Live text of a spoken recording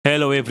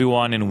Hello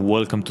everyone and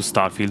welcome to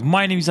Starfield.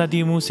 My name is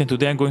Adymus and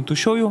today I'm going to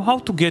show you how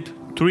to get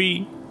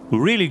 3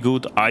 really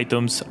good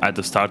items at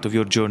the start of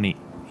your journey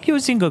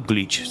using a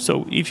glitch.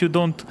 So if you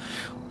don't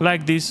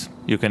like this,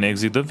 you can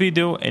exit the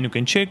video and you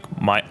can check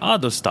my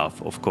other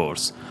stuff, of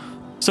course.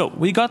 So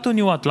we got to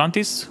New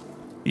Atlantis.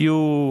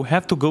 You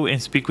have to go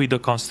and speak with the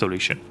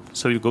constellation.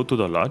 So you go to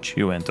the lodge,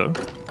 you enter.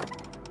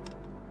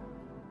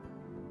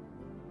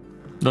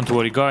 Don't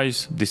worry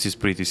guys, this is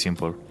pretty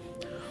simple.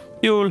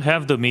 You will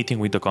have the meeting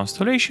with the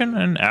constellation,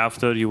 and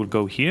after you will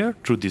go here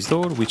through this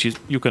door, which is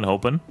you can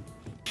open.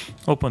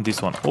 Open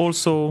this one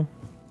also.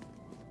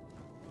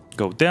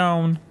 Go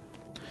down.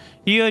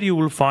 Here you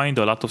will find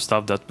a lot of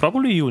stuff that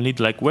probably you will need,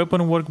 like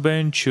weapon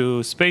workbench,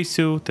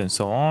 spacesuit, and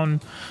so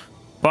on.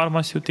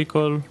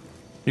 Pharmaceutical.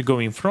 You go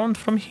in front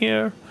from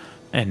here,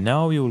 and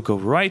now you will go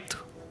right.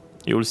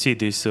 You will see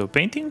this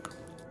painting,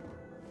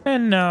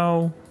 and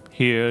now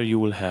here you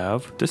will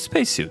have the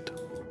spacesuit.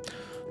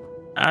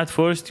 At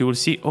first you will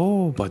see,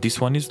 oh, but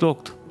this one is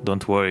locked.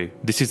 Don't worry,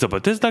 this is a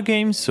Bethesda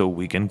game, so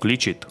we can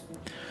glitch it.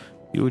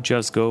 You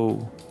just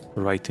go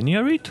right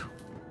near it.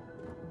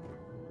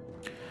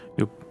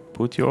 You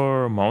put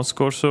your mouse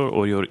cursor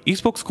or your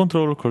Xbox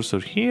controller cursor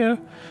here,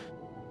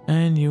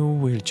 and you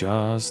will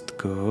just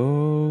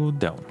go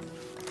down.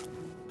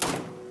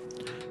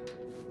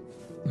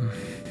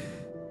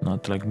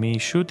 Not like me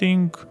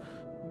shooting.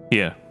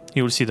 Here,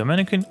 you will see the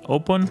mannequin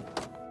open.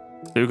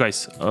 So you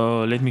guys,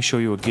 let me show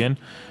you again.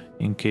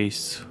 In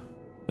case,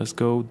 let's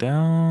go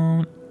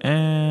down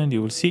and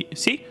you will see,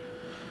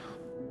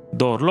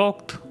 door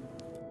locked,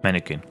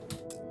 mannequin,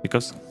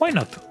 because why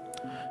not?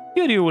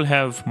 Here you will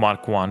have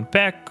Mark 1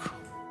 pack,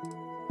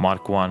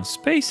 Mark 1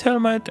 space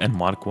helmet and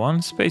Mark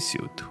 1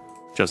 spacesuit.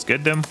 Just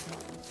get them.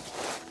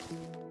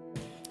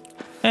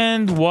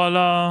 And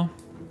voila,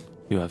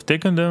 you have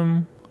taken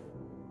them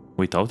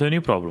without any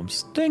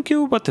problems. Thank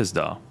you,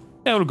 Bethesda.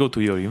 I will go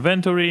to your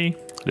inventory.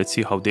 Let's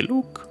see how they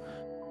look.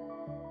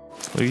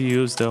 We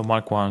use the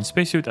Mark 1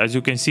 spacesuit. As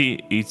you can see,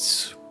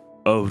 it's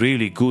a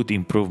really good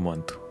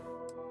improvement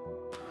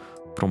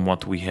from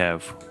what we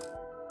have.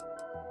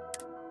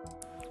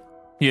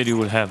 Here you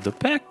will have the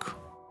pack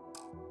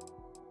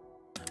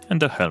and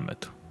the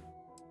helmet.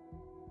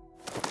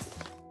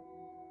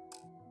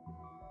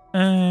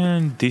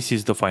 And this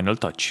is the final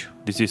touch.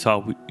 This is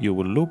how you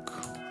will look.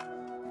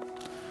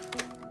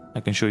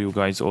 I can show you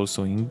guys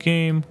also in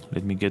game.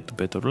 Let me get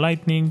better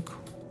lighting.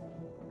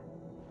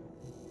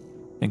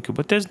 Thank you,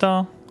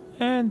 Bethesda,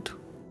 and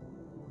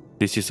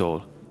this is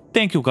all.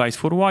 Thank you guys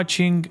for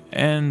watching,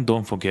 and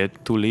don't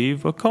forget to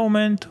leave a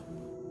comment,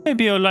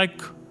 maybe a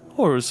like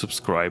or a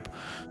subscribe.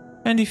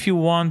 And if you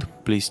want,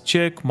 please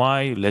check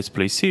my Let's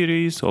Play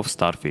series of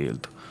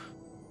Starfield.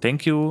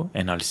 Thank you,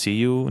 and I'll see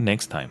you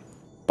next time.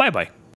 Bye bye.